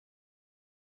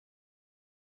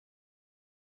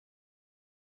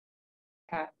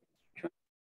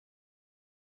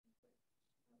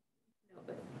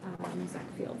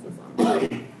Zach Fields is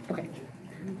on. Okay.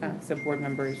 So board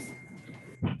members.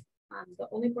 The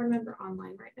only board member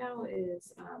online right now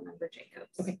is member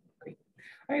Jacobs. Okay, great.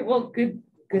 All right, well, good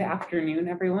afternoon,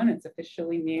 everyone. It's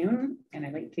officially noon, and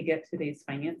I'd like to get today's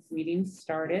finance meeting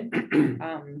started.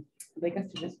 I'd like us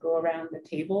to just go around the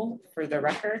table for the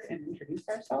record and introduce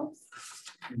ourselves.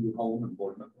 Holman,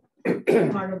 board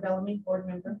member. Margo Bellamy, board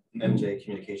member. MJ,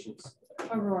 communications.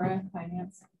 Aurora,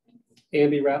 finance.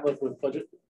 Andy Ratliff with budget.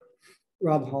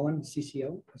 Rob Holland,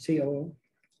 COO.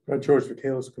 George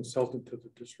Vacalis, consultant to the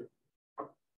district.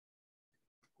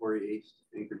 Corey East,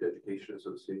 Anchorage Education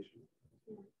Association.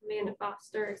 Amanda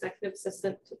Foster, executive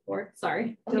assistant to board.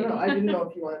 Sorry. No, I didn't know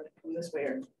if you wanted to come this way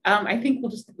or. I think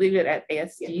we'll just leave it at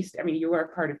ASD. Yeah. I mean, you are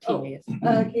part of Team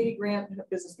ASD. Katie Grant,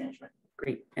 business management.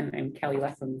 Great, and I'm Kelly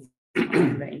Lessons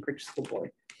on the Anchorage School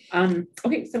Board.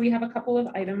 Okay, so we have a couple of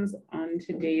items on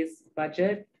today's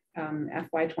budget.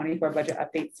 FY24 budget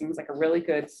update seems like a really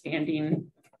good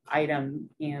standing item,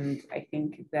 and I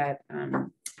think that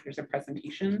there's a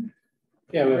presentation.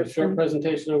 Yeah, we have a short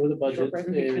presentation over the budget,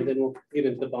 and then we'll get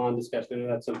into the bond discussion. And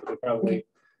that's something probably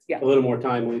a little more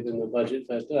timely than the budget,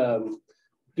 but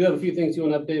do have a few things you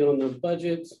want to update on the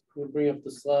budget. We'll bring up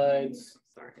the slides.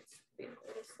 Sorry, it's being a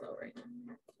little slow right now.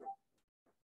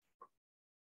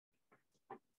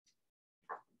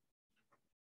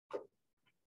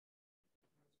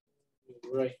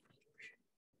 Right.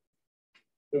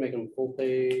 We'll make them full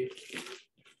page.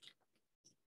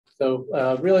 So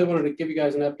really wanted to give you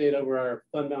guys an update over our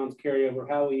fund balance carryover,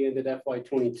 how we ended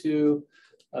FY22,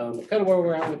 kind of where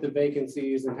we're at with the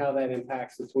vacancies and how that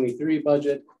impacts the 23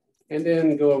 budget, and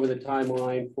then go over the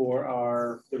timeline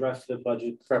for the rest of the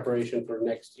budget preparation for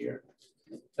next year.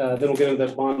 Then we'll get into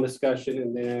the bond discussion,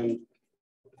 and then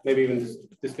maybe even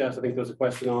discuss, I think there's a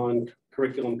question on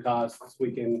curriculum costs.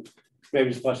 We can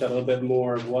maybe just flesh out a little bit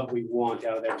more of what we want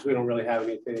out of there, because we don't really have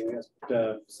anything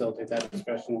to facilitate that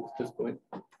discussion at this point.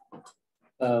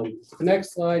 The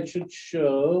next slide should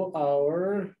show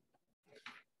our,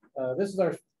 this is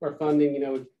our funding. You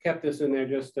know, we kept this in there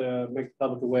just to make the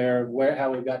public aware of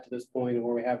how we got to this point and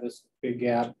where we have this big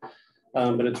gap.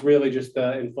 But it's really just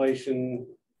inflation,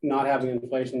 not having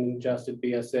inflation adjusted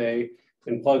BSA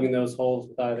and plugging those holes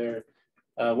with either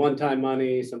one-time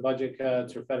money, some budget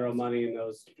cuts, or federal money in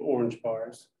those orange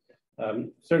bars.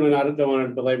 Certainly don't want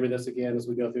to belabor this again as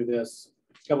we go through this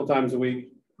a couple times a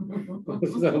week.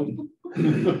 So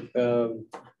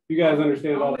you guys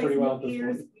understand it all pretty well at this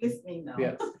point. Listening now.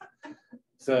 Yes.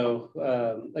 So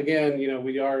again, you know,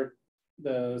 we are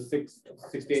the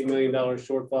 $68 million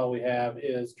shortfall we have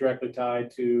is directly tied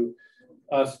to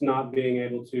us not being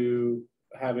able to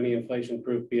have any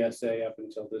inflation-proof BSA up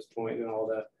until this point, and all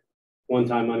the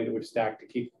one-time money that we've stacked to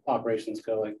keep operations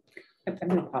going. I'm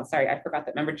going to pause. Sorry, I forgot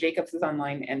that member Jacobs is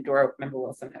online, and Dora member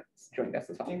Wilson has joined us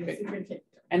as well.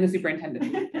 And the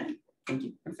superintendent. Thank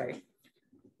you. I'm sorry.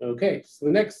 Okay, so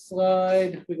the next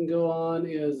slide we can go on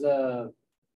is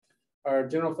our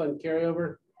general fund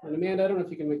carryover. And Amanda, I don't know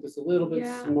if you can make this a little bit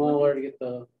smaller to get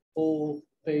the whole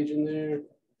page in there.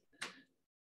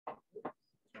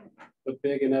 But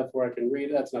big enough where I can read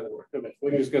it. That's not going to work. Okay,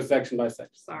 we can just go section by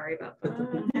section. Sorry about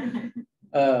that.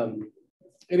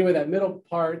 Anyway, that middle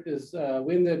part is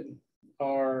we ended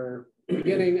our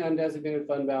beginning undesignated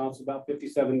fund balance about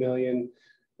 57 million,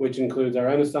 which includes our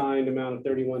unassigned amount of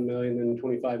 31 million and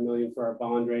 25 million for our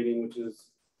bond rating, which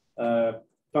is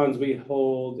funds we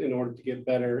hold in order to get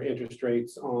better interest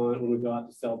rates on when we go out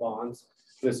to sell bonds.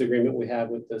 This agreement we have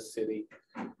with the city.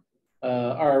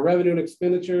 Our revenue and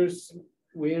expenditures,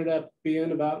 we ended up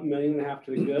being about $1.5 million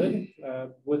to the good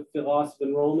with the loss of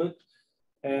enrollment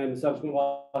and the subsequent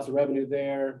loss of revenue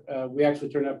there. We actually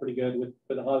turned out pretty good,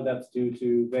 but a lot of that's due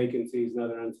to vacancies and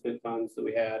other unspent funds that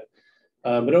we had.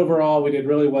 But overall, we did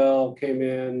really well, came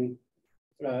in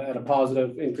at a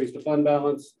positive increase to fund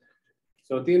balance.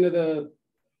 So at the end of the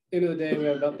day, we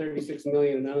have about 36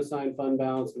 million in unassigned fund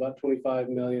balance, about 25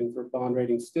 million for bond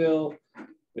rating still.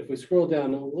 If we scroll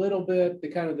down a little bit,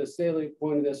 the salient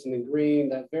point of this in the green,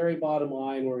 that very bottom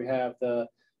line where we have the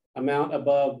amount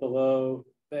below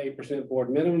the 8% board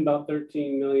minimum, about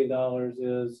 $13 million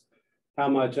is how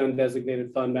much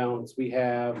undesignated fund balance we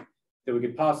have that we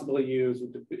could possibly use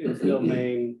and still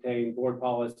maintain board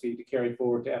policy to carry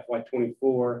forward to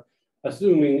FY24,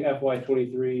 assuming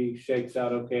FY23 shakes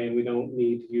out okay and we don't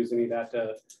need to use any of that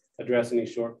to address any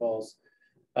shortfalls.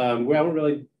 We haven't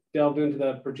really delved into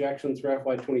the projections for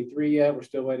FY23 yet. We're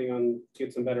still waiting on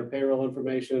get some better payroll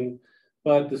information,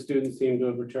 but the students seem to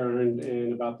have returned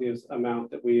in about the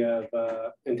amount that we have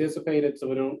anticipated. So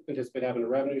we don't anticipate having a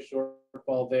revenue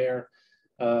shortfall there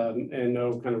and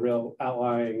no kind of real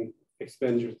outlying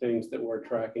expenditure things that we're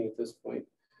tracking at this point.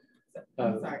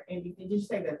 I'm sorry, Andy, did you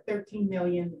say that 13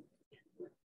 million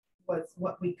was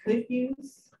what we could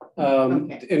use?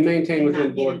 Okay. And maintain within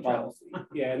Not get board in trouble. policy.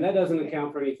 Yeah, and that doesn't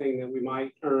account for anything that we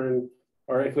might earn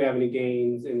or if we have any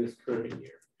gains in this current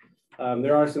year.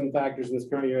 There are some factors in this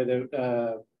current year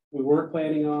that we were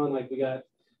planning on, like we got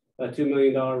a $2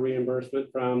 million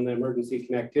reimbursement from the Emergency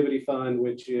Connectivity Fund,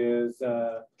 which is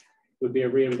would be a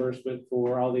reimbursement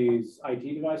for all these IT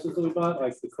devices that we bought,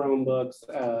 like the Chromebooks,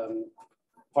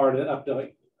 part of it up to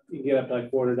like, you get up to like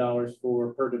 $400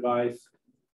 for per device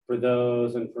for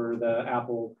those, and for the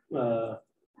Apple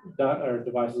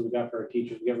devices we got for our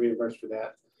teachers, we get reimbursed for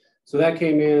that. So that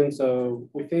came in. So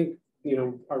we think, you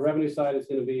know, our revenue side is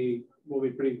going to be, will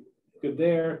be pretty good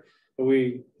there, but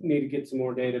we need to get some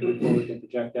more data before we can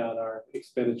project out our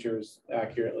expenditures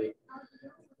accurately.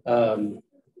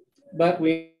 But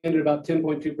we ended about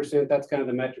 10.2%. That's kind of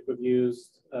the metric we've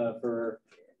used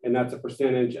and that's a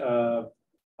percentage of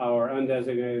our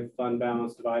undesignated fund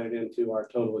balance divided into our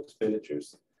total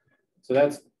expenditures. So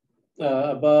that's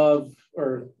above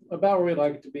or about where we'd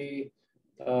like it to be.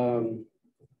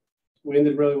 We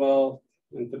ended really well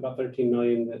with about 13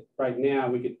 million that right now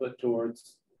we could put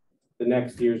towards the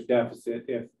next year's deficit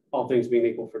if all things being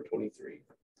equal for 23.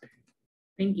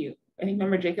 Thank you. I think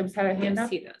Member Jacobs had a hand up.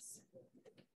 He does.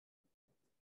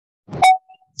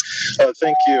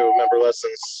 Thank you, Member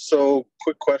Lessons. So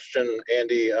quick question,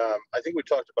 Andy. I think we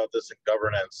talked about this in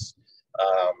governance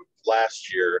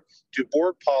last year. Do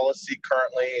board policy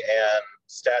currently and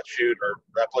statute or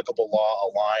applicable law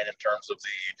align in terms of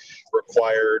the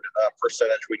required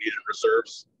percentage we need in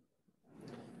reserves?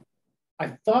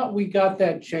 I thought we got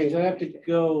that changed. I have to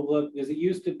go look, because it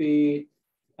used to be,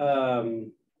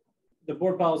 the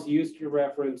board policy used to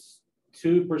reference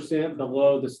 2%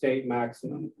 below the state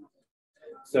maximum.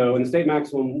 So, and the state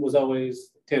maximum was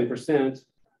always 10%.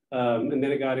 And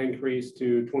then it got increased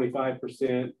to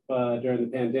 25% during the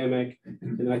pandemic.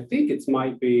 And I think it's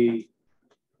might be,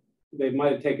 they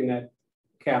might have taken that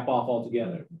cap off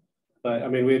altogether. But I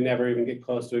mean, we'd never even get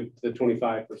close to the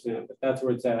 25%, but that's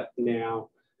where it's at now.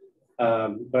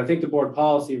 But I think the board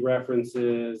policy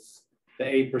references the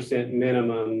 8%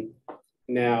 minimum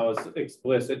now is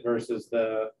explicit versus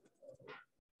the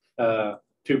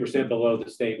 2% below the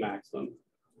state maximum.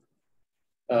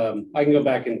 I can go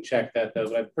back and check that though,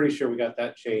 but I'm pretty sure we got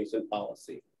that changed in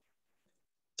policy.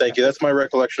 Thank you. That's my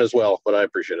recollection as well, but I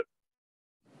appreciate it.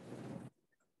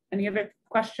 Any other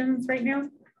questions right now?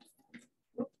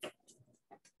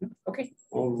 Okay.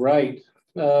 All right.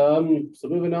 So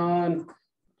moving on.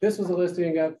 This was a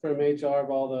listing I got from HR of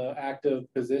all the active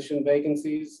position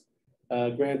vacancies.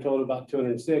 Grand total about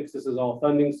 206. This is all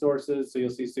funding sources. So you'll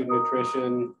see student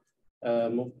nutrition, a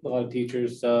lot of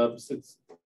teachers, subs. It's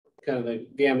kind of the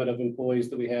gamut of employees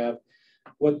that we have.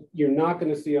 What you're not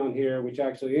going to see on here, which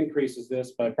actually increases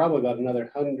this by probably about another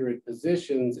 100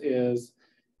 positions, is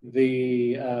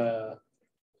the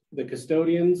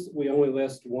custodians. We only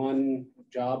list one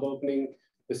job opening.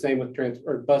 The same with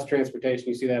bus transportation.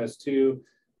 You see that as 2.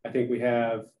 I think we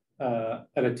have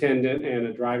an attendant and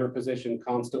a driver position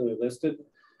constantly listed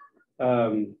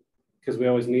because we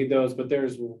always need those, but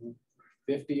there's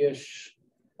 50-ish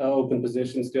open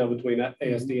positions still between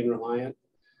ASD and Reliant.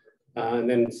 And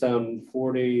then some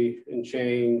 40 and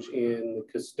change in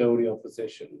the custodial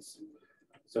positions.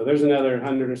 So there's another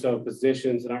 100 or so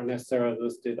positions that aren't necessarily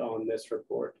listed on this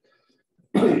report.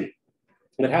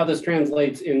 But how this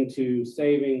translates into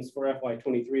savings for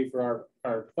FY23 for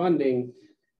our funding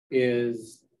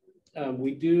is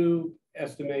we do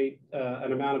estimate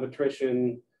an amount of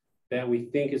attrition that we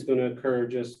think is going to occur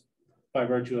just by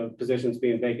virtue of positions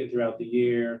being vacant throughout the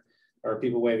year or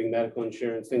people waiving medical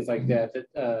insurance, things like that.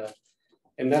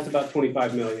 And that's about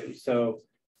 25 million. So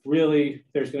really,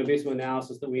 there's going to be some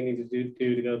analysis that we need to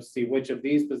do to go see which of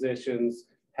these positions,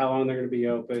 how long they're going to be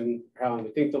open, how long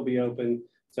we think they'll be open.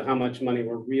 So how much money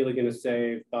we're really going to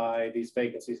save by these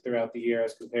vacancies throughout the year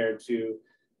as compared to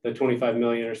the 25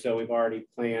 million or so we've already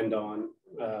planned on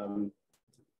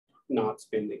not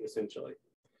spending essentially.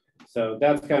 So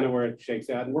that's kind of where it shakes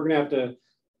out. And we're going to have to,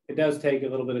 it does take a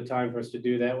little bit of time for us to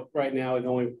do that. Right now, we've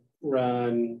only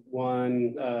run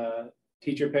one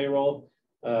teacher payroll.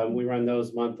 We run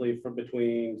those monthly for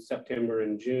between September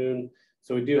and June.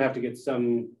 So we do have to get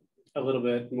a little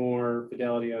bit more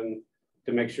fidelity on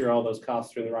to make sure all those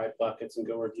costs are in the right buckets and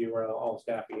go review where all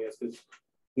staffing is, because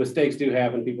mistakes do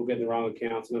happen, people get in the wrong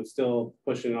accounts, and I'm still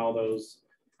pushing all those.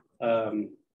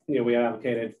 You know, we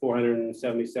allocated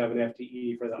 477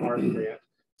 FTE for the ARC grant.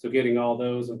 So getting all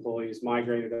those employees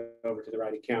migrated over to the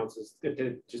right accounts,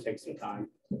 it just takes some time.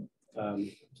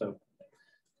 So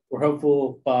we're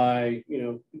hopeful by,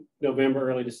 November,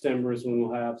 early December is when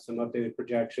we'll have some updated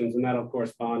projections, and that'll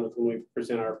correspond with when we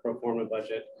present our pro forma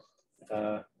budget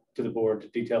to the board to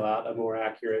detail out a more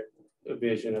accurate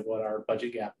vision of what our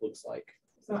budget gap looks like.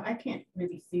 So I can't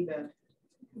really see the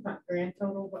grand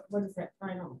total. What is that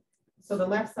final? So the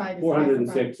left side is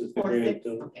 406 is the grand 406,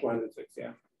 total, okay. 406,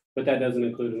 yeah. But that doesn't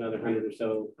include another 100 or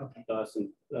so Okay. us and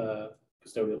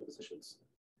custodial positions.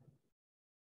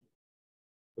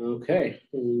 Okay,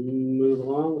 we'll move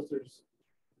along if there's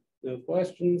no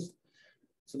questions.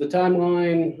 So the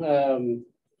timeline,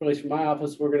 at least from my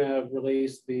office, we're going to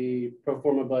release the pro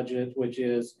forma budget, which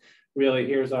is really,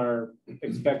 here's our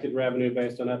expected revenue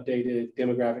based on updated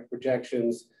demographic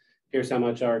projections. Here's how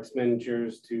much our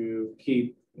expenditures to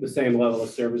keep the same level of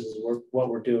services what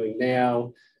we're doing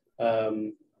now,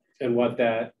 and what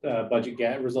that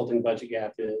resulting budget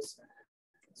gap is.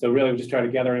 So really, we just try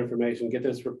to gather information, get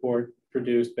this report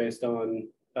produced based on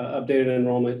updated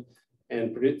enrollment,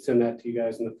 and send that to you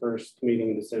guys in the first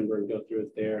meeting in December and go through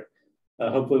it there.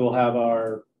 Hopefully, we'll have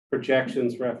our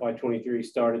projections for FY23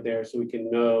 started there, so we can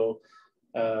know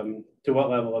to what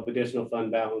level of additional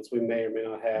fund balance we may or may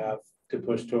not have to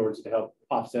push towards to help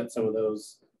offset some of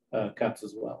those cuts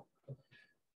as well.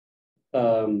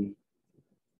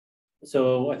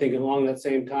 So I think along that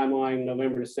same timeline,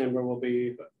 November, December, we'll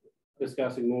be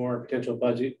discussing more potential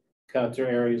budget cuts or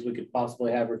areas we could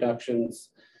possibly have reductions,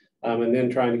 and then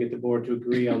trying to get the board to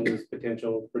agree on these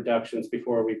potential reductions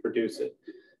before we produce it.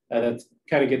 That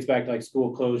kind of gets back to like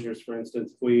school closures, for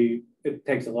instance. It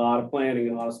takes a lot of planning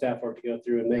and a lot of staff work to go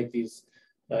through and make these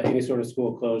any sort of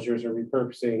school closures or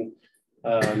repurposing.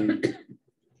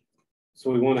 So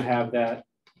we want to have that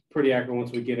pretty accurate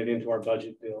once we get it into our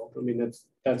budget bill. I mean,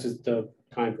 that's just a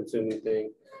time-consuming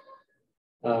thing.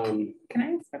 Can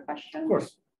I ask a question? Of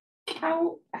course.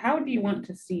 How do you want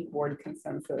to see board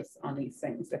consensus on these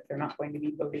things if they're not going to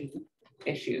be voting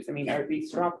issues? I mean, are these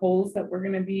straw polls that we're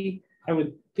going to be? I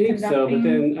would think so, but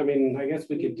then, I mean, I guess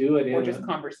we could do it or in just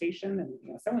conversation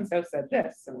and so-and-so said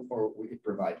this. Or we could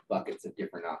provide buckets of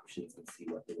different options and see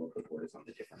what the local board is on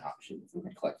the different options and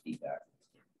then collect feedback.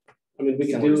 I mean, we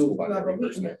could Similar to do, school budget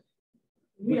reimbursement.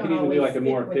 we could even do like a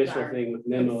more official thing with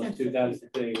memos too. That's the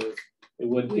thing, is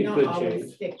it could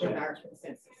change. Stick with our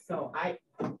consensus. So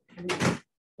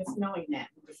just knowing that,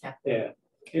 we just have to. Yeah.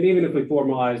 And even if we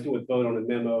formalized it with vote on a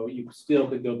memo, you still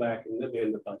could go back and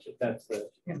amend the budget. That's the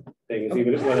thing, is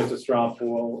even if whether it's a straw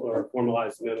poll or a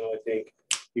formalized memo, I think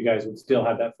you guys would still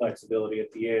have that flexibility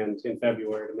at the end in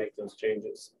February to make those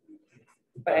changes.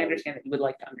 But I understand that you would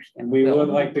like to understand. We would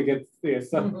like to get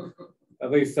some,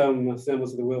 at least some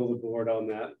semblance of the will of the board on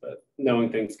that, but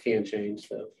knowing things can change.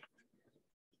 So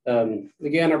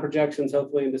again, our projections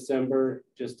hopefully in December,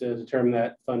 just to determine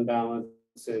that fund balance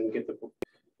and get the,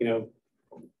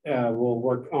 we'll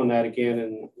work on that again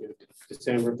in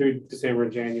December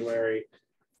and January,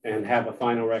 and have a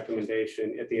final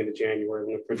recommendation at the end of January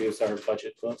when we produce our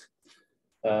budget book.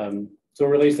 So we'll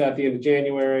release that at the end of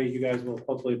January. You guys will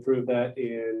hopefully approve that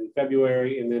in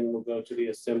February, and then we'll go to the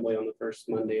assembly on the first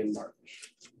Monday in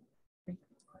March. A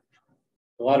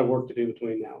lot of work to do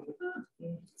between now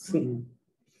and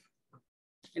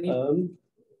then.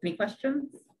 Any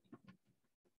questions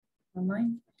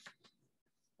online?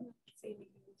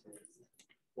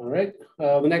 All right.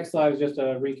 The next slide is just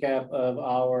a recap of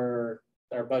our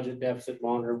budget deficit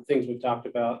monitor, things we've talked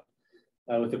about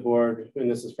with the board, and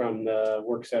this is from the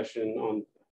work session on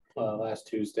last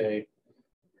Tuesday.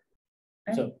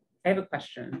 So I have a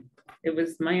question. It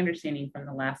was my understanding from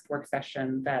the last work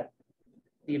session that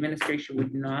the administration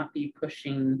would not be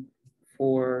pushing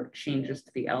for changes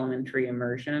to the elementary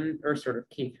immersion or sort of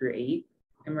K-8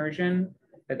 immersion,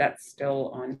 but that's still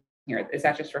on here. Is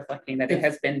that just reflecting that it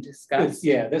has been discussed?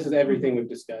 Yeah, this is everything we've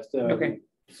discussed. Okay.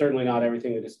 Certainly not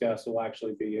everything we discussed will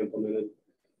actually be implemented.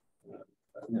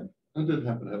 Yeah, I did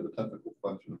happen to have a technical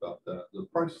question about that. The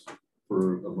price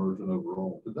for immersion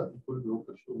overall, did that include the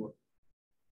orchestra?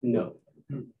 No.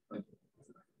 Thank you.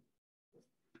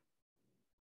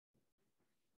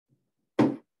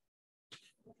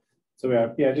 So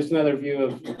yeah, just another view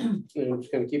of,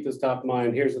 just kind of keep this top of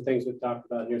mind. Here's the things we've talked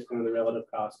about. Here's kind of the relative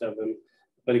cost of them.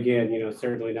 But again,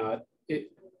 certainly not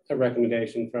a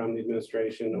recommendation from the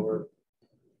administration or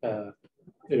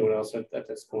anyone else at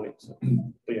this point. So,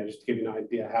 but yeah, just to give you an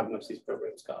idea how much these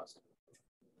programs cost.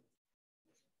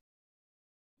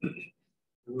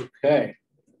 Okay.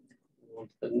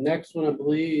 The next one, I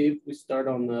believe we start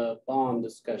on the bond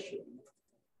discussion.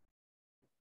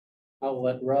 I'll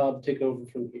let Rob take over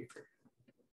from here.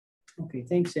 Okay,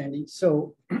 thanks, Andy.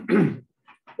 So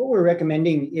what we're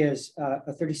recommending is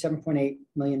a $37.8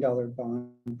 million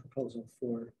bond proposal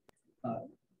for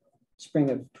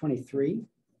spring of 23.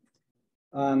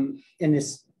 And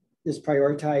this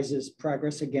prioritizes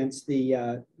progress against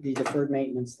the deferred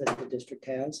maintenance that the district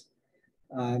has.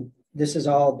 This is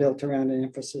all built around an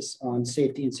emphasis on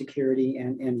safety and security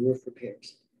and roof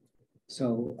repairs.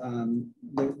 So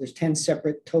there's 10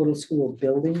 separate total school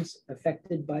buildings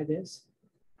affected by this.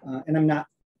 And I'm not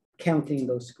counting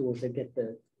those schools that get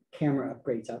the camera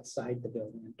upgrades outside the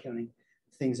building. I'm counting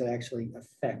things that actually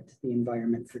affect the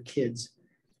environment for kids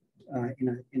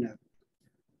in a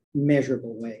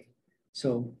measurable way.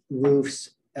 So roofs,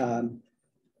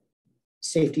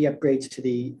 safety upgrades to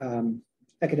the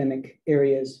academic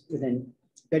areas within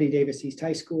Betty Davis East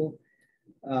High School,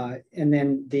 and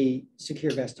then the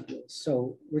secure vestibules.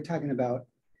 So we're talking about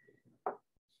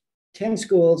 10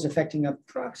 schools affecting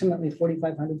approximately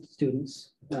 4,500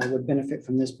 students would benefit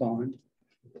from this bond.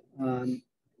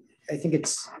 I think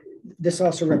this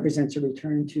also represents a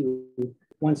return to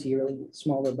once yearly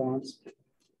smaller bonds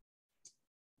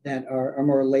that are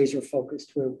more laser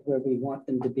focused where we want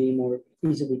them to be more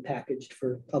easily packaged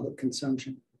for public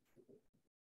consumption.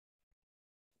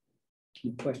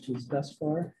 Any questions thus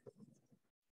far?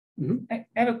 I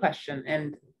have a question,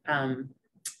 and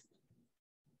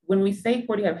when we say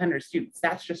 4,500 students,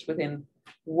 that's just within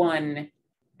one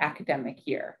academic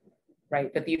year,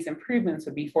 right? But these improvements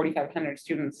would be 4,500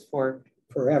 students for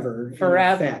forever,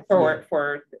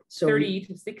 for so 30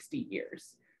 to 60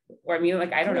 years. Or I mean,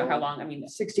 like, I don't know how long. I mean,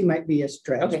 60 might be a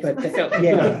stretch, okay, but so,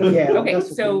 yeah. Okay,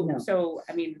 so so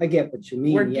I mean, I get what you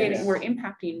mean. we're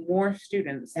impacting more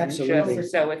students than Absolutely.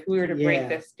 just, so if we were to break Yeah.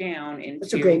 this down into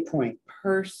That's a great point.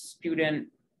 per student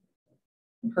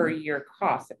per year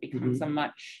cost, it becomes a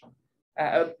much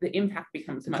the impact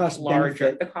becomes The much cost larger.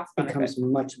 benefit The cost benefit becomes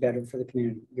much better for the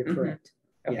community. You're Mhm. correct.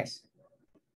 Okay. Yes.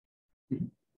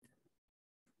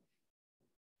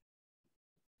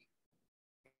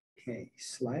 Okay,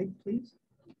 slide, please.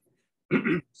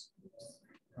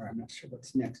 Or I'm not sure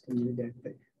what's next in the deck,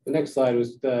 but The next slide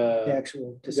was the the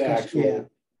actual discussion. Yeah.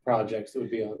 projects that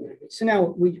would be on there. So now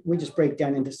we just break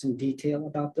down into some detail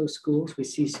about those schools. We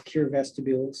see secure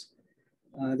vestibules.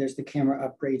 There's the camera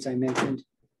upgrades I mentioned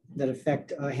that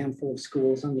affect a handful of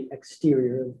schools on the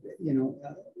exterior,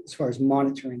 as far as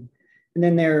monitoring. And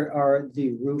then there are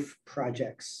the roof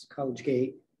projects, College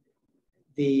Gate,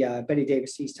 the Betty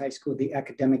Davis East High School, the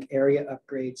academic area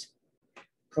upgrades,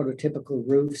 prototypical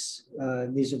roofs.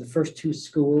 These are the first two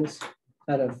schools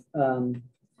out of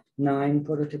 9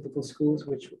 prototypical schools,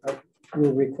 which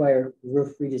will require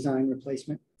roof redesign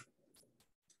replacement.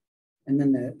 And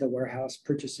then the warehouse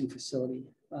purchasing facility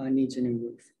needs a new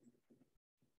roof.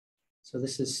 So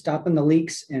this is stopping the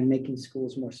leaks and making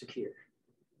schools more secure.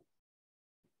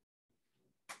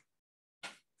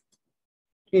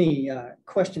 Any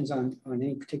questions on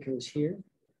any particulars here?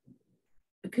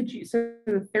 Could you, so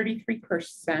the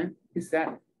 33%, is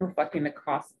that reflecting the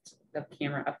cost of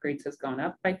camera upgrades has gone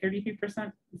up by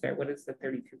 33%? What does the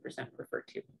 32% refer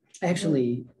to?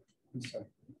 Actually, I'm sorry.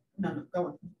 No,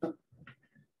 go on.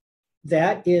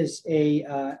 That is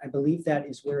I believe that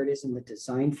is where it is in the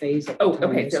design phase. Oh,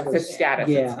 okay, so it's a status,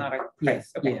 Yeah. it's not a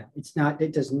price, okay. Yeah, it's not,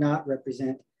 it does not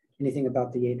represent anything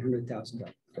about the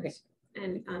 $800,000. Okay.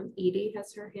 And Edie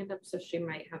has her hand up, so she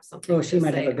might have something. Oh, she to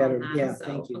might have say a better, on that, yeah, so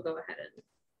thank you. I'll go ahead and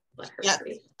let her Yeah.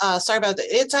 speak. Sorry about that.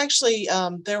 It's actually,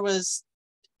 there was,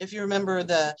 if you remember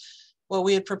what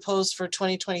we had proposed for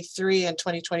 2023 and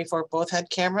 2024, both had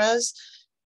cameras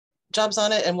jobs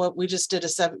on it. And what we just did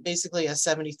basically a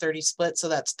 70-30 split. So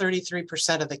that's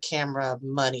 33% of the camera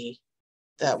money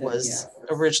that was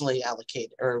originally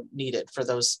allocated or needed for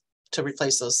those to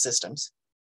replace those systems.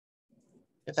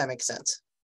 If that makes sense.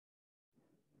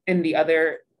 And the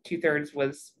other 2/3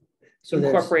 was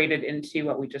incorporated into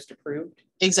what we just approved?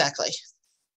 Exactly.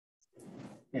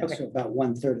 Yeah, Okay. so about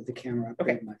 1/3 of the camera.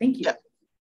 Okay, thank you.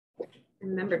 Yeah.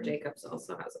 And Member Jacobs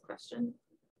also has a question.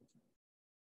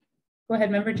 Go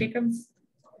ahead, Member Jacobs.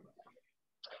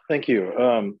 Thank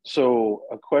you. So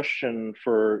a question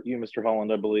for you, Mr.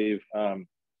 Holland, I believe.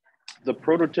 The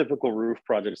prototypical roof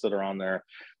projects that are on there,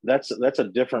 that's a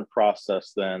different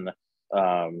process than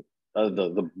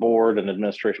the board and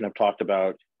administration have talked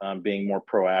about being more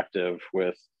proactive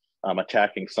with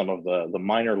attacking some of the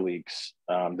minor leaks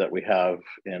that we have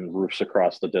in roofs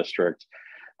across the district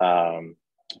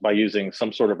by using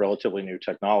some sort of relatively new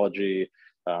technology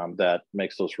that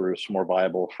makes those roofs more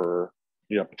viable for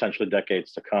potentially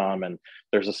decades to come. And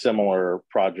there's a similar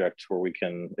project where we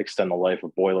can extend the life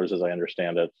of boilers, as I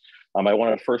understand it. I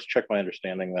want to first check my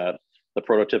understanding that the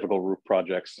prototypical roof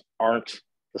projects aren't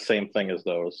the same thing as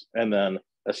those. And then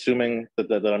assuming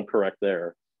that I'm correct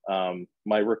there,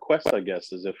 my request, I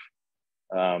guess, is if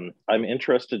I'm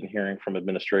interested in hearing from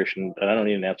administration, and I don't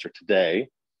need an answer today,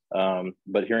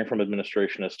 but hearing from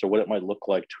administration as to what it might look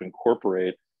like to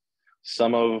incorporate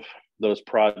some of those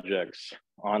projects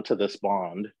onto this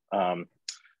bond,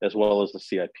 as well as the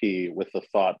CIP, with the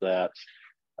thought that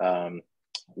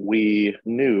we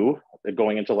knew that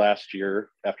going into last year,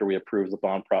 after we approved the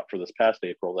bond prop for this past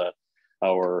April, that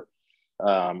our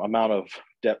amount of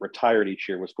debt retired each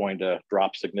year was going to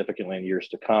drop significantly in years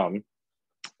to come.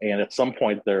 And at some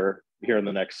point there, here in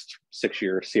the next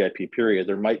 6-year CIP period,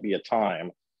 there might be a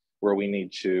time where we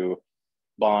need to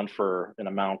bond for an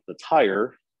amount that's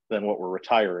higher than what we're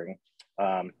retiring.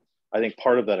 I think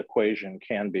part of that equation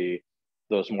can be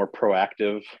those more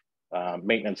proactive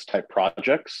maintenance type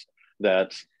projects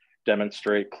that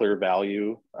demonstrate clear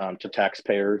value to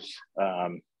taxpayers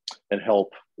and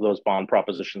help those bond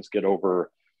propositions get over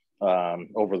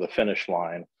the finish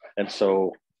line. And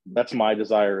so that's my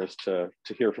desire, is to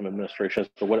hear from administration as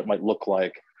to what it might look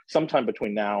like sometime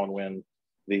between now and when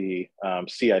the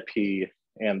CIP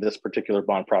and this particular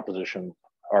bond proposition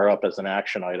are up as an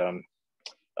action item,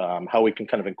 how we can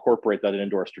kind of incorporate that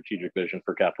into our strategic vision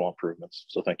for capital improvements.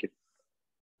 So thank you.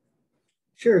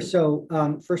 Sure. So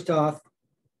first off,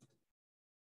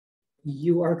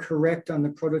 you are correct on the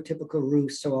prototypical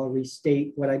roof. So I'll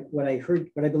restate what I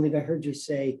believe I heard you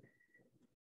say.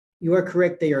 You are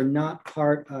correct. They are not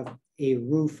part of a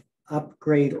roof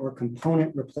upgrade or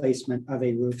component replacement of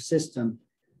a roof system,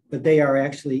 but they are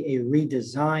actually a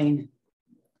redesign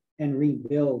and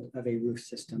rebuild of a roof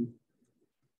system,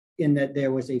 in that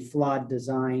there was a flawed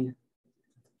design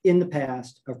in the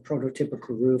past of prototypical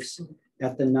roofs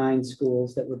at the 9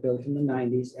 schools that were built in the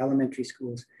 90s, elementary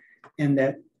schools, and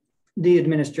that the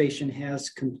administration has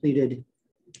completed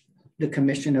the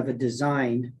commission of a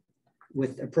design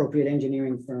with appropriate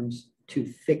engineering firms to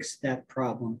fix that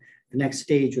problem. The next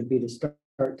stage would be to start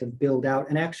to build out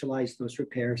and actualize those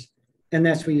repairs. And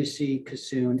that's where you see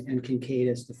Cassoon and Kincaid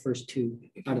as the first 2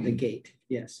 out of the gate.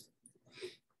 Yes.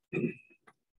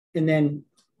 And then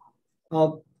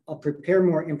I'll prepare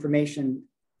more information.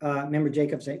 Member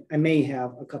Jacobs, I may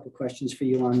have a couple questions for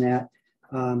you on that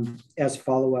as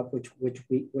follow-up,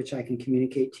 which I can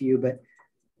communicate to you. But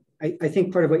I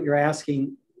think part of what you're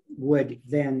asking would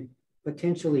then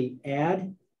potentially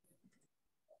add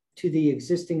to the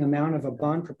existing amount of a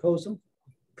bond proposal,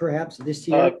 perhaps this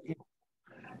year.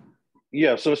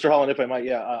 Yeah, so Mr. Holland, if I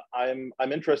might,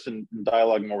 I'm interested in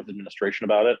dialoguing more with administration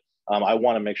about it. I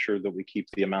want to make sure that we keep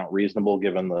the amount reasonable,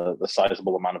 given the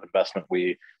sizable amount of investment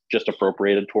we just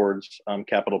appropriated towards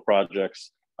capital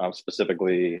projects,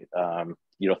 specifically,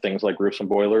 things like roofs and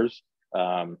boilers.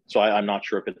 So I'm not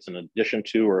sure if it's an addition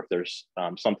to, or if there's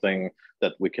something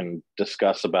that we can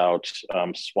discuss about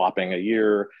swapping a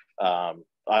year.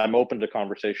 I'm open to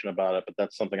conversation about it, but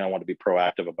that's something I want to be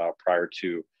proactive about prior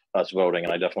to us voting.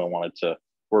 And I definitely wanted to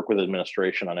work with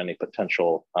administration on any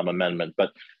potential amendment,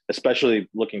 but especially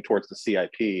looking towards the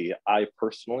CIP, I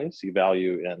personally see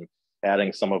value in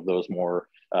adding some of those more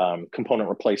component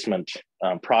replacement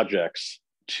projects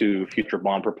to future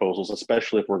bond proposals,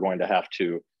 especially if we're going to have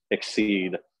to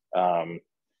exceed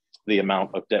the amount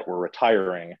of debt we're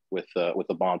retiring with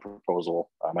the bond proposal.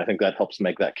 I think that helps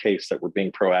make that case that we're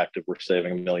being proactive, we're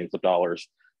saving millions of dollars,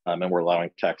 and we're allowing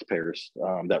taxpayers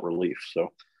that relief. So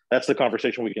that's the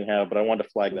conversation we can have, but I wanted to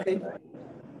flag that. Okay.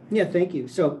 Yeah, thank you.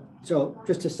 So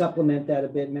just to supplement that a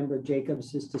bit, Member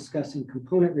Jacobs is discussing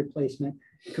component replacement,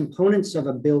 components of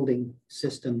a building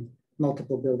system,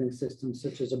 multiple building systems,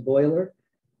 such as a boiler,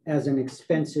 as an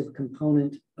expensive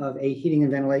component of a heating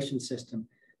and ventilation system.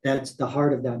 That's the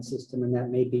heart of that system, and that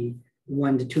may be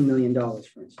 $1 to $2 million,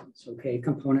 for instance. Okay,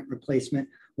 component replacement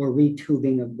or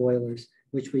retubing of boilers,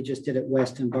 which we just did at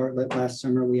West and Bartlett last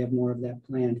summer. We have more of that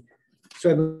planned. So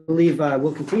I believe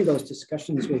we'll continue those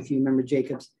discussions with you, Member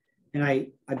Jacobs. And I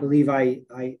believe I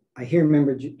hear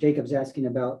Member Jacobs asking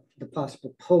about the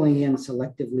possible pulling in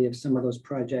selectively of some of those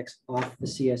projects off the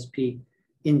CSP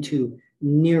into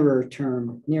nearer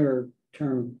term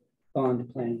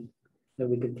bond planning, that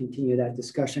we could continue that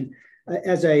discussion.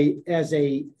 As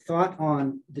a thought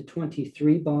on the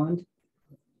 23 bond,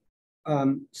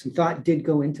 some thought did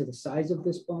go into the size of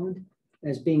this bond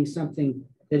as being something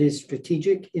that is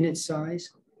strategic in its size.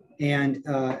 And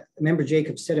Member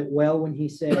Jacobs said it well when he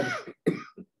said,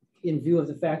 in view of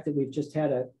the fact that we've just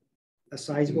had a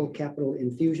sizable capital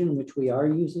infusion, which we are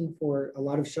using for a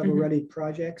lot of shovel-ready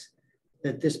projects,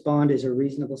 that this bond is a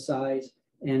reasonable size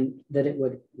and that it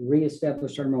would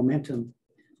reestablish our momentum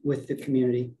with the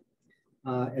community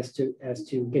as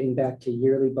to getting back to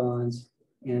yearly bonds,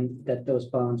 and that those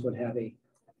bonds would have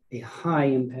a high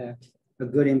impact, a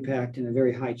good impact, and a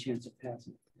very high chance of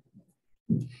passing.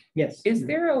 Yes. Is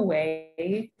there a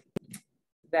way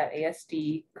that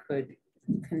ASD could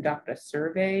conduct a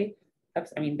survey of,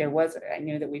 I mean, I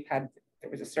know that there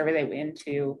was a survey that went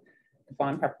into the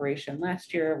bond preparation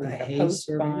last year. We had a post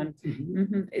bond.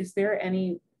 Is there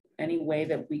any way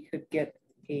that we could get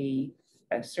a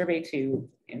survey to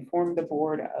inform the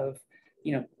board of,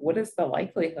 what is the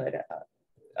likelihood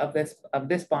of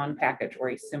this bond package or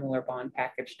a similar bond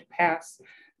package to pass,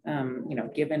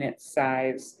 given its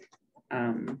size,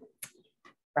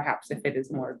 perhaps if it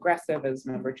is more aggressive, as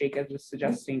Member Jacobs was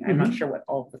suggesting. I'm not sure what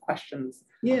all of the questions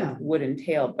would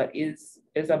entail, but is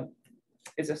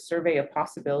a survey a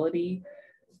possibility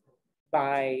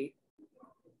by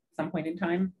some point in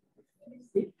time?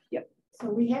 Yep. So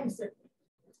we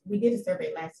did a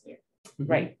survey last year.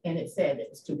 Right. And it said it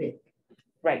was too big.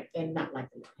 Right. And not like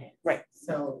the past. Right.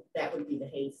 So that would be the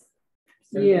Hayes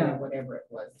survey or whatever it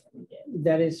was that we did.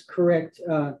 That is correct,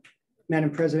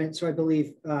 Madam President. So I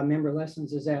believe Member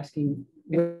Lessons is asking,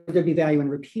 would there be value in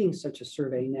repeating such a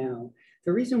survey now?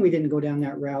 The reason we didn't go down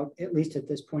that route, at least at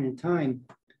this point in time,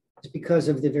 is because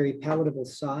of the very palatable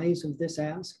size of this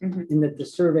ask, and that the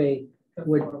survey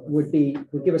would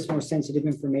give us more sensitive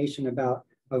information about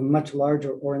a much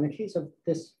larger, or in the case of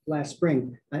this last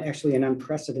spring, actually an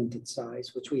unprecedented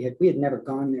size, which we had never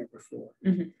gone there before.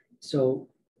 So,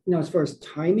 as far as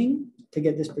timing to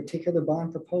get this particular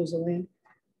bond proposal in,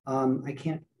 I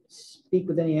can't speak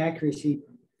with any accuracy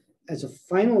as a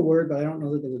final word, but I don't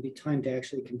know that there would be time to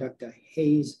actually conduct a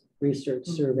Hayes research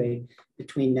survey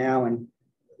between now and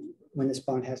when this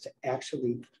bond has to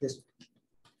actually, this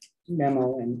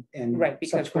memo and right,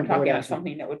 because we're talking about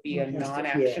something that would be a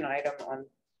non-action item on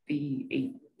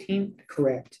the 18th.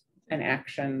 Correct. An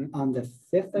action on the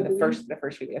 5th, the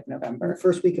first week of November. The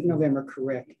first week of November,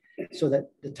 correct. So that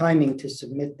the timing to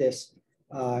submit this,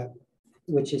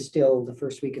 which is still the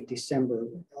first week of December,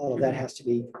 all of that has to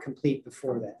be complete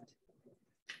before that.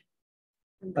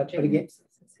 But again,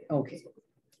 okay.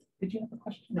 Did you have a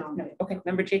question? No. Okay,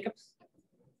 Member Jacobs.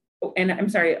 Oh, and I'm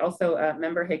sorry, also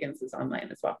Member Higgins is online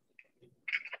as well.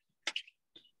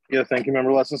 Yeah, thank you,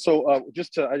 Member Lesson. So I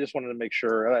just wanted to make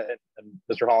sure, and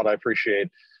Mr. Holland, I appreciate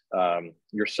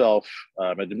yourself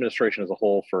and administration as a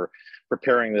whole for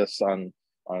preparing this on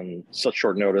such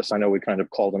short notice. I know we kind of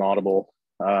called an audible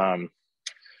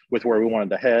with where we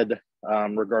wanted to head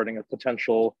regarding a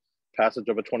potential passage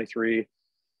of a 23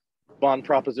 bond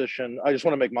proposition. I just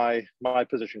want to make my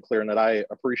position clear in that I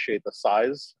appreciate the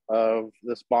size of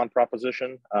this bond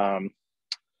proposition.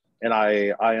 And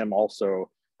I am also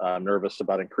nervous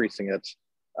about increasing it,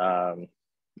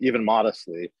 even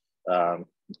modestly.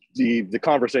 The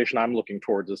conversation I'm looking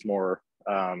towards is more,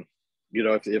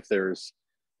 if there's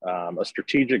a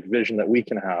strategic vision that we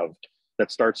can have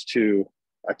that starts to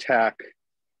attack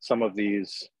some of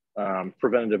these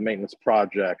preventative maintenance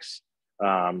projects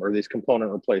or these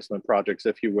component replacement projects,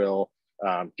 if you will,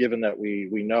 given that we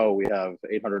know we have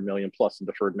 800 million plus in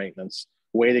deferred maintenance,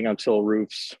 waiting until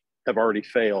roofs have already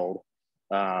failed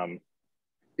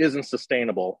isn't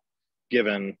sustainable,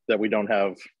 given that we don't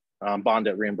have bond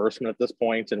debt reimbursement at this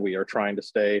point, and we are trying to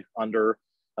stay under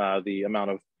the amount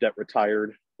of debt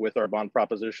retired with our bond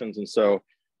propositions. And so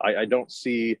I don't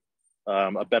see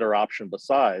a better option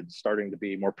besides starting to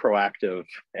be more proactive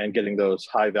and getting those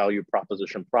high value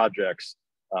proposition projects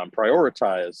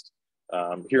prioritized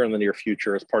here in the near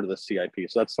future as part of the CIP.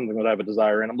 So that's something that I have a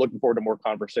desire, and I'm looking forward to more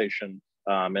conversation,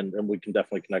 and we can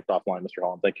definitely connect offline, Mr.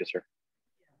 Holland. Thank you, sir.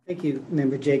 Thank you,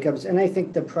 Member Jacobs. And I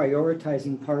think the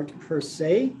prioritizing part per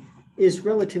se is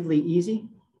relatively easy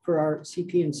for our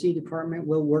CP&C department.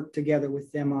 We'll work together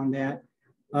with them on that.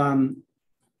 And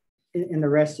the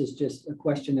rest is just a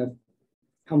question of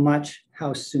how much,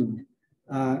 how soon.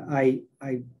 I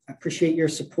appreciate your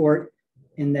support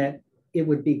in that it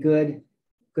would be good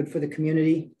for the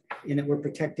community, in that we're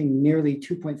protecting nearly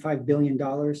 $2.5 billion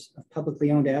of publicly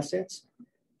owned assets,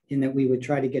 in that we would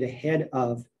try to get ahead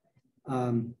of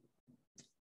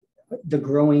the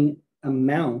growing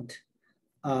amount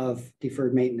of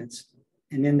deferred maintenance.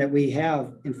 And then that we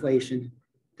have inflation,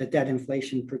 that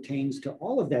inflation pertains to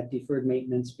all of that deferred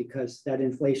maintenance, because that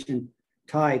inflation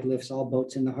tide lifts all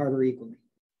boats in the harbor equally.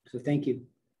 So thank you.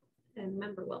 And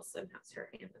Member Wilson has her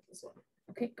hand up as well.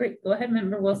 Okay, great. Go ahead,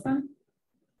 Member Wilson.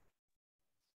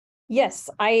 Yes,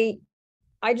 I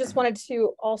just wanted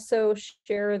to also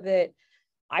share that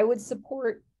I would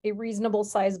support a reasonable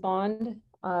size bond.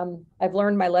 I've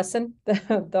learned my lesson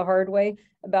the hard way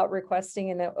about requesting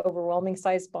an overwhelming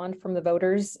size bond from the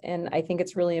voters. And I think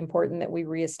it's really important that we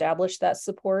reestablish that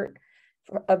support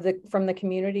from the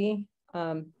community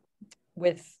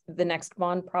with the next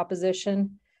bond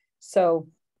proposition. So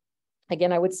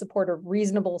again, I would support a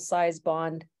reasonable size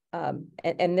bond.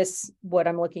 And this, what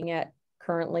I'm looking at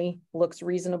currently looks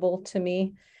reasonable to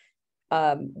me,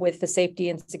 with the safety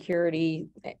and security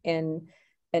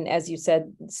and as you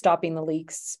said, stopping the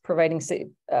leaks, providing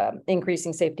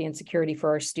increasing safety and security for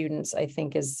our students, I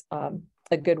think is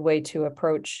a good way to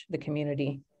approach the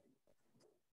community.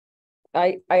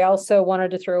 I also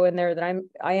wanted to throw in there that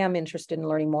I am interested in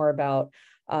learning more about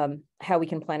how we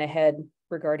can plan ahead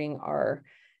regarding our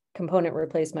component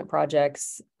replacement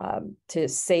projects to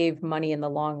save money in the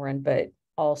long run, but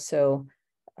also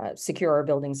secure our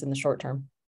buildings in the short term.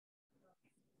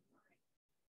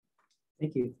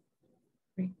 Thank you.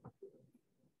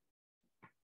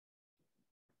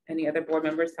 Any other board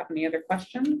members have any other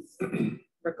questions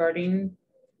regarding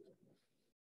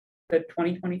the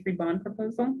 2023 bond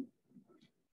proposal?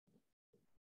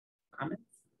 Comments?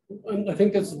 I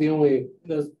think this is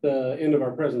the end of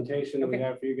our presentation that we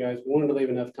have for you guys. We wanted to leave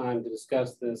enough time to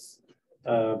discuss this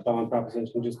bond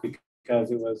proposition just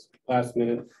because it was last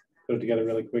minute, put together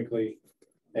really quickly,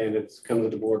 and it's come to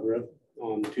the board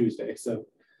on Tuesday. So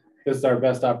this is our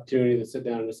best opportunity to sit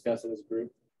down and discuss it as a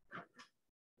group.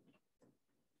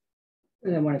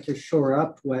 And I wanted to shore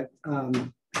up what Mr.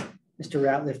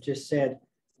 Ratliff just said.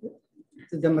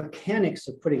 The mechanics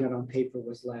of putting it on paper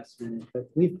was last minute, but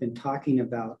we've been talking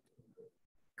about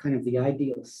kind of the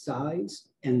ideal size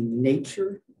and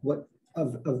nature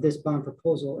of this bond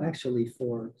proposal actually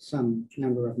for some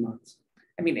number of months.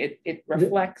 I mean, it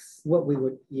reflects what we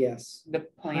would, yes, the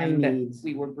plan that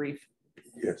we were briefed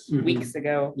weeks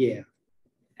ago. Yeah.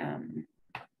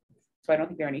 So I don't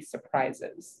think there are any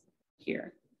surprises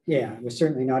here. Yeah, it was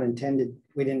certainly not intended.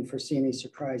 We didn't foresee any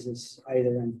surprises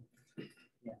either. And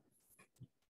yeah,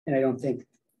 and I don't think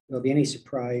there'll be any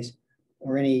surprise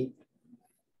or any,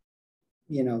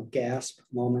 gasp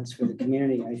moments for the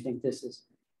community. I think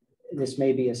this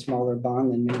may be a smaller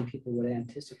bond than many people would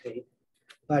anticipate.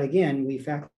 But again, we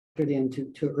factored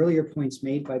into earlier points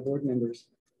made by board members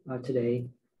today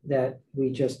that we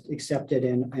just accepted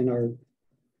and are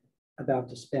about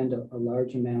to spend a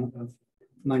large amount of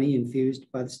money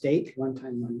infused by the state,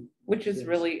 one-time money. Which is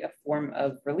really a form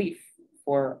of relief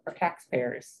for our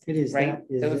taxpayers. It is, right?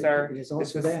 These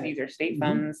are state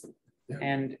funds,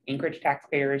 and Anchorage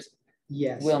taxpayers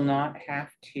will not have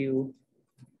to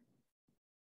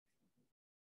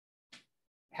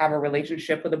have a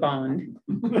relationship with a bond.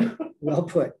 Well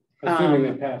put. Assuming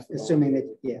that passed. Assuming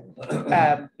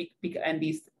that, and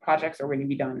these projects are going to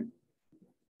be done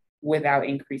without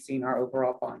increasing our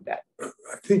overall bond debt.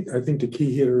 I think the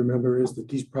key here to remember is that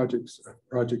these projects are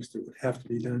projects that would have to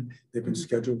be done. They've been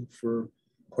scheduled for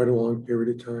quite a long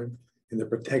period of time, and they're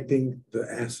protecting the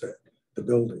asset, the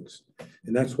buildings.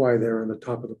 And that's why they're on the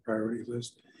top of the priority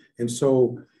list. And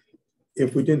so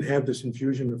if we didn't have this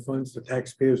infusion of funds, the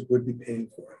taxpayers would be paying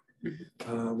for it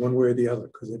one way or the other,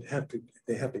 because they have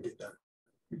to get done.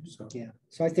 So yeah.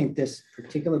 So I think this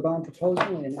particular bond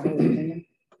proposal, in our opinion,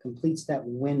 completes that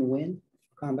win-win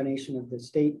combination of the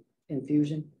state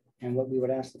infusion and what we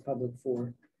would ask the public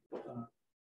for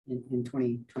in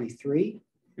 2023,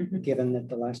 given that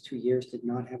the last 2 years did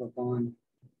not have a bond.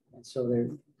 And so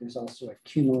there's also a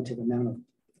cumulative amount of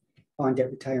bond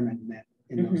debt retirement met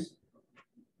in those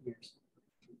years.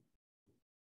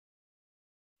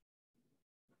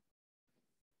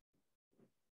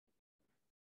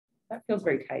 That feels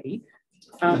very tidy.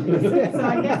 So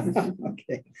I guess,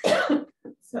 okay.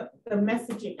 So the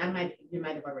messaging, you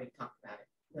might have already talked about it.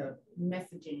 The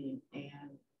messaging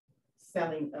and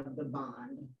selling of the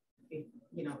bond, if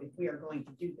we are going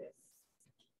to do this,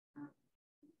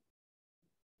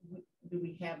 do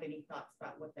we have any thoughts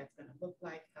about what that's going to look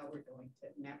like, how we're going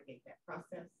to navigate that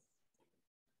process?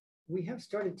 We have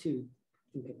started to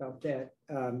think about that,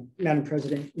 Madam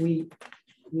President. We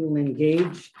will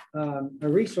engage a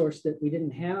resource that we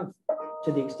didn't have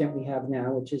to the extent we have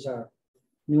now, which is our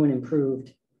new and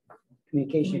improved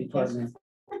communication department.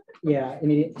 Yeah,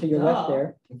 immediate to your left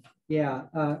there. Yeah,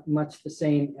 much the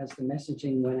same as the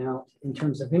messaging went out in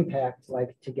terms of impact,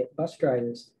 like to get bus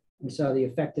drivers. We saw the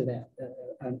effect of that,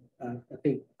 a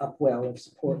big upwell of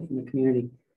support from the community.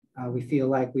 We feel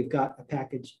like we've got a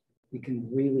package we can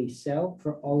really sell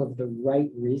for all of the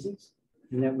right reasons,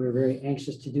 and that we're very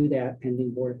anxious to do that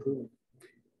pending board approval.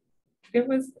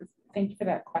 Thank you for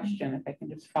that question. If I can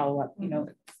just follow up,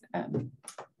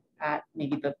 at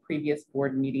maybe the previous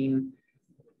board meeting,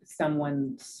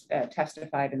 someone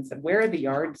testified and said, where are the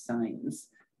yard signs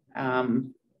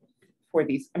for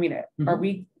these? I mean, are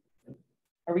we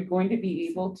going to be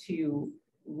able to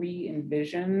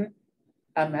re-envision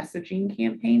a messaging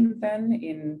campaign then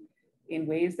in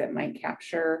ways that might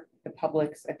capture the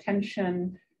public's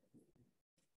attention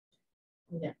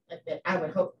Yeah, I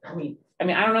would hope, I mean,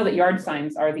 I don't know that yard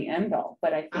signs are the end all,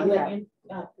 but I think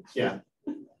that, Yeah.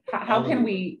 how can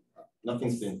we?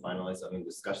 Nothing's been finalized. I mean,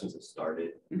 discussions have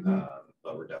started, Mhm.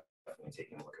 but we're definitely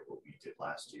taking a look at what we did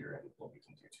last year and what we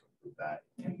can do to improve that.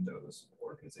 And those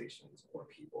organizations or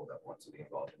people that want to be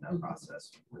involved in that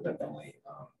process, we're definitely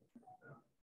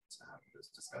to have those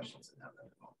discussions and have them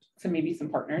involved. So maybe some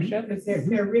partnership. because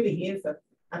there really is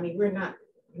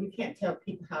we can't tell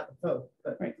people how to vote,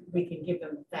 but we can give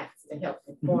them the facts to help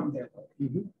inform their vote.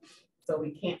 Mhm. So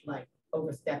we can't like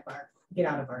get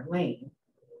out of our lane.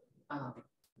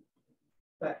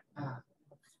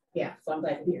 Yeah, so I'm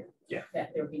glad to hear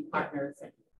that there will be partners.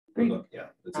 Look,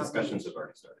 the discussions have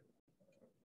already started.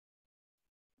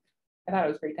 I thought it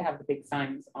was great to have the big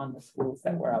signs on the schools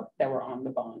that were out, that were on the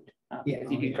bond.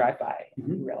 Because if you drive by,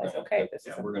 you realize, okay, this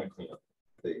is. We're going to clean up.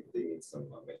 They need some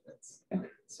maintenance.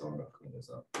 So we're going to clean this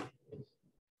up.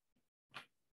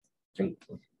 Great.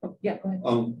 Oh, yeah, go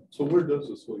ahead. So where does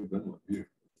this leave Inlet View?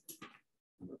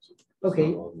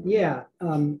 Okay, yeah.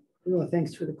 Well,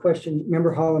 thanks for the question,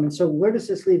 Member Holloman. So where does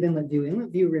this leave Inlet View?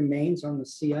 Inlet View remains on the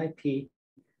CIP,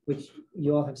 which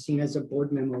you all have seen as a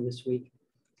board memo this week,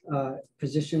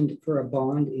 positioned for a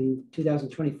bond in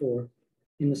 2024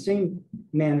 in the same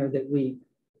manner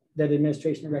that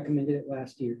administration recommended it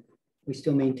last year. We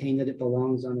still maintain that it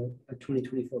belongs on a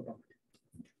 2024 bond.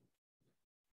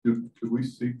 Do we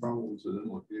see problems in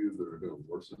Inlet View that are going to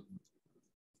worsen?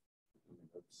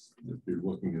 If you're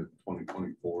looking at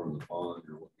 2024 in the bond,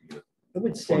 you're looking at I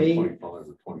would say 2025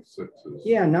 or 26.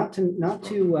 Yeah, not to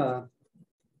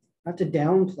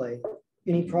downplay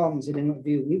any problems in Inlet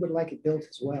View. We would like it built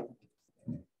as well.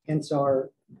 Hence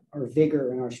our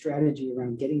vigor and our strategy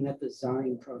around getting that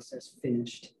design process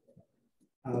finished,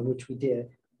 which we did.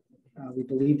 We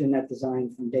believed in that design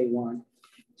from day one.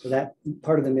 So that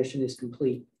part of the mission is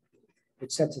complete.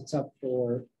 It sets us up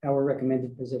for our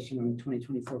recommended position on the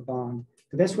 2024 bond.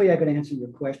 The best way I could answer your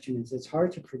question is it's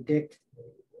hard to predict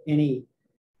any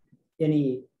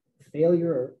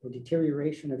failure or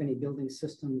deterioration of any building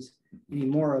systems any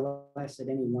more or less at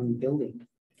any one building.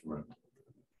 Right.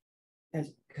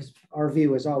 Because our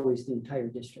view is always the entire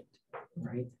district,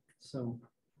 right? So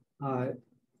I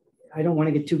don't want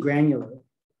to get too granular.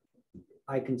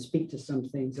 I can speak to some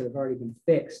things that have already been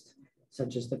fixed,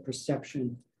 such as the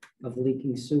perception of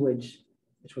leaking sewage,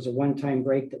 which was a one-time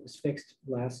break that was fixed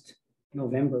last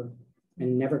November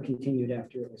and never continued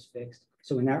after it was fixed.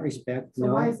 So in that respect,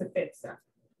 So why is the fence up?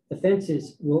 The fence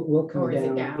will come Or is it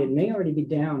down. down? It may already be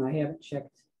down. I haven't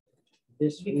checked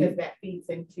this Because week. that feeds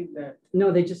into the.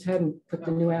 No, they just hadn't put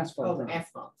the new asphalt Oh, in. the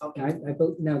asphalt, okay.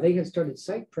 Now they have started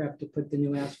site prep to put the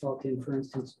new asphalt in, for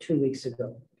instance, 2 weeks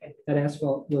ago. Okay. That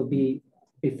asphalt will be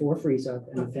before freeze up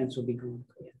and the fence will be gone.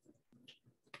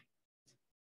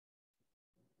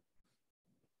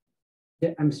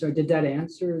 I'm sorry, did that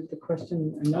answer the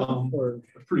question enough or?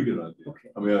 A pretty good idea. Okay.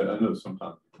 I mean, I know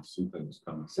sometimes you can see things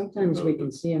coming. Sometimes we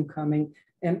can see them coming.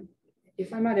 And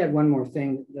if I might add one more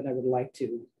thing that I would like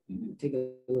to take a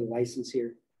little license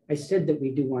here. I said that we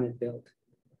do want it built.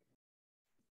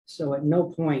 So at no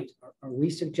point are we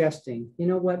suggesting, you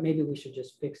know what, maybe we should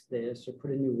just fix this or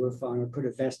put a new roof on or put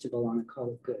a vestibule on and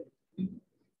call it good.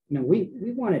 No, we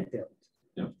want it built,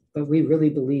 but we really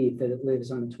believe that it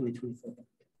lives on a 2024.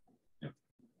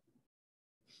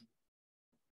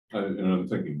 And I'm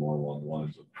thinking more along the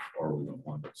lines of, are we going to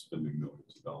wind up spending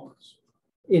millions of dollars?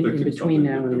 In between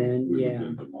now and then, yeah.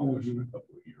 Demolish in a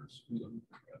couple of years. So,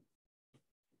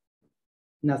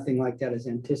 Nothing like that is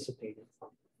anticipated.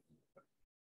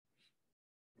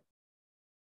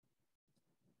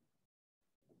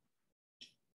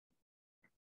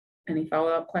 Any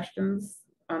follow-up questions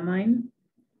online?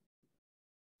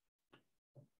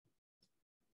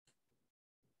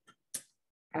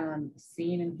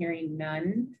 Seeing and hearing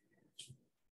none,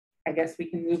 I guess we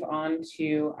can move on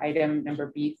to item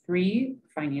number B3,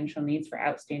 financial needs for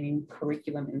outstanding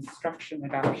curriculum instruction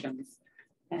adoptions.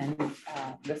 And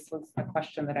this was a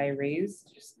question that I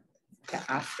raised just to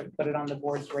ask to put it on the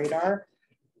board's radar.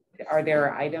 Are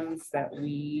there items that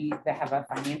have a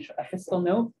fiscal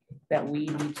note that we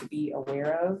need to be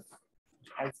aware of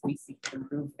as we seek to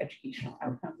improve educational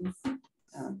outcomes?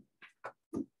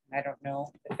 I don't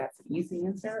know if that's an easy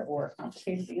answer or a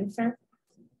complicated answer.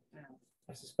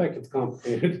 I suspect it's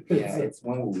complicated. Yeah, it's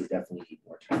one where we definitely need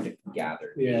more time to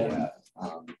gather. Yeah.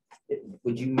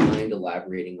 Would you mind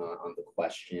elaborating on the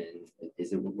question?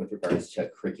 Is it with regards to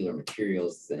curricular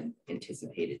materials and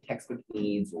anticipated textbook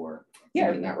needs or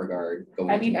in that regard?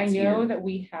 I mean, I know that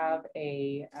we have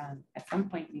at some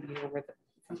point maybe over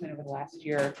the last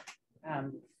year,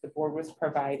 the board was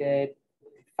provided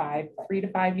 3 to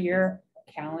 5 year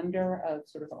calendar of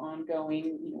sort of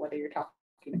ongoing, whether you're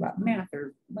talking about math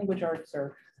or language arts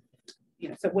or,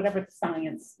 so whatever the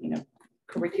science,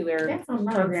 curricular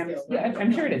programs. Still, Yeah, right?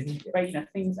 I'm sure it is, right?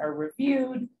 Things are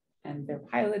reviewed and they're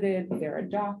piloted, they're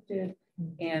adopted.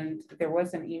 And there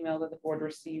was an email that the board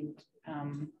received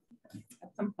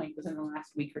at some point within the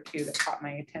last week or two that caught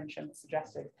my attention, that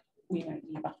suggested we might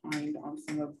be behind on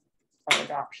some of our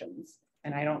adoptions.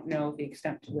 And I don't know the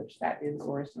extent to which that is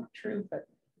or is not true, but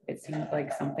it seems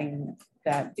like something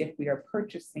that if we are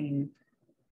purchasing,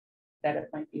 that it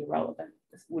might be relevant.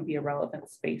 This would be a relevant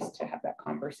space to have that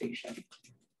conversation.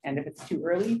 And if it's too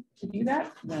early to do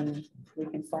that, then we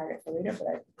can flag it for later,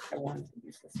 but I wanted to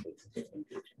use this space to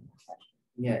engage in that session.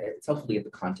 Yeah, it's helpful to get the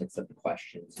context of the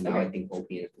questions. Now Okay. I think we'll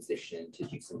be in a position to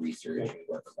do some research and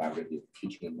work collaboratively with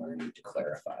teaching and learning to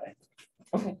clarify.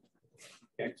 Okay.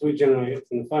 Yeah, so we generally,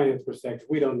 from the finance perspective,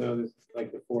 we don't know this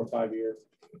like the 4 or 5 years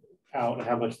out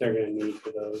how much they're going to need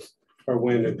for those, or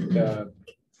when the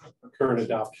current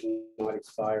adoption might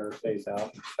expire or phase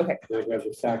out. Okay. Like we have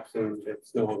the Saxon,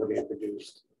 it's no longer being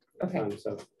produced. Okay.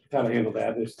 So how to handle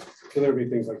that? So there'll be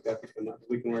things like that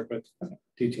we can work with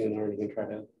teaching and learning and try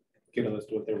to get a list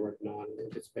of what they're working on and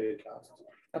anticipated costs.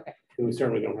 Okay. And we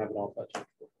certainly don't have it all budgeted.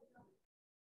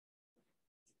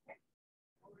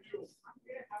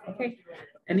 Okay.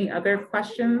 Any other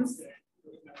questions?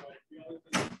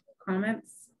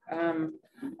 Comments?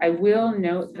 I will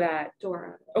note that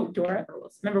Dora. Oh, Dora.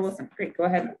 Member Wilson. Great. Go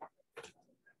ahead.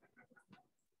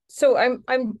 So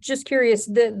I'm just curious,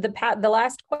 the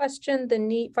last question,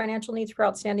 the financial needs for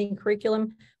outstanding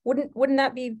curriculum, wouldn't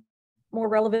that be more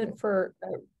relevant for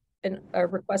a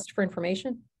request for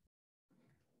information?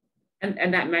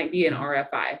 And that might be an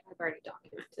RFI. I've already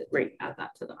documented. Great. Add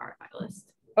that to the RFI list.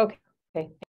 Okay.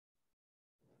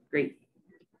 Great.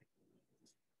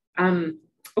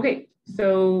 Okay,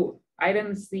 so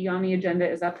item C on the agenda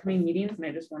is upcoming meetings, and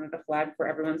I just wanted to flag for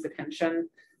everyone's attention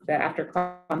that after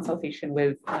consultation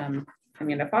with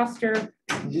Amanda Foster,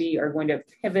 we are going to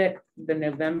pivot the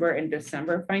November and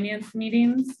December finance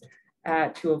meetings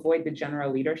to avoid the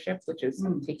general leadership, which is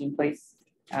taking place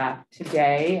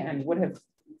today and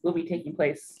will be taking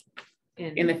place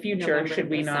in the future, November should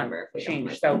we and not December if we don't change.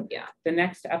 like So it. Yeah. the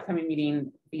next upcoming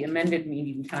meeting, the amended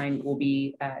meeting time will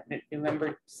be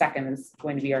November 2nd is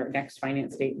going to be our next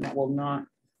finance date, and that will not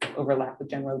overlap with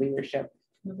general leadership.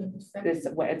 It's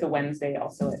a Wednesday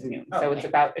also at noon. So it's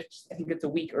about, I think it's a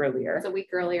week earlier. It's a week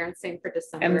earlier, and same for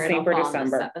December. And the same It'll for fall on the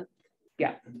December. 7th.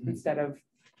 Yeah, instead of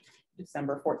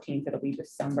December 14th, it'll be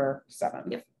December 7th.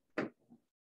 Yep.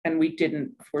 And we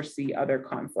didn't foresee other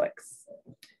conflicts.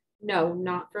 No,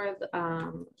 not for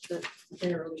the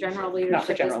general leadership. Not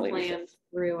for is general leadership. planned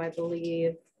through, I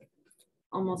believe,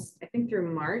 almost, I think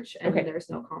through March, and Okay. there's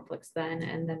no conflicts then,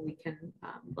 and then we can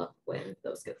look when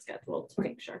those get scheduled to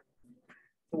make sure.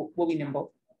 We'll be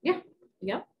nimble. Yeah.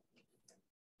 Yep.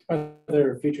 Are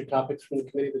there future topics from the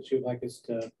committee that you'd like us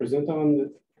to present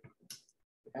on?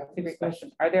 That's a great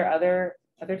question. Are there other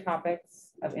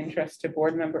topics of interest to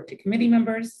committee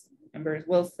members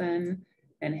Wilson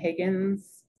and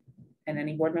Higgins and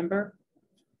any board member?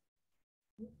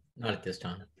 Not at this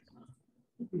time.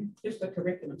 Just the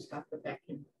curriculum stuff, but that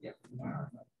can. Yeah.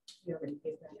 You already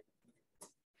did that.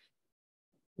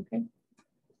 Okay.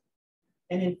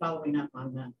 And then following up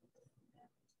on the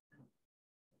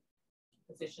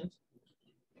positions.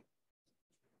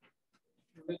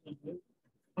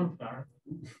 I'm sorry.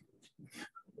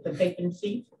 The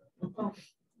vacancy. All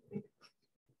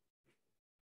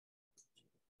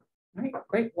right,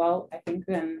 great. Well, I think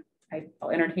then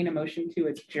I'll entertain a motion to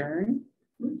adjourn.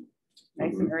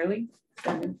 Nice and early.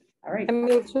 All right. I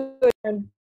move to adjourn.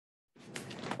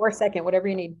 Or a second, whatever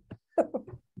you need.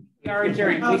 We are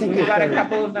adjourned. We've got a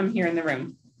couple of them here in the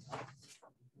room. All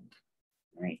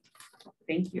right.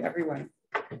 Thank you, everyone.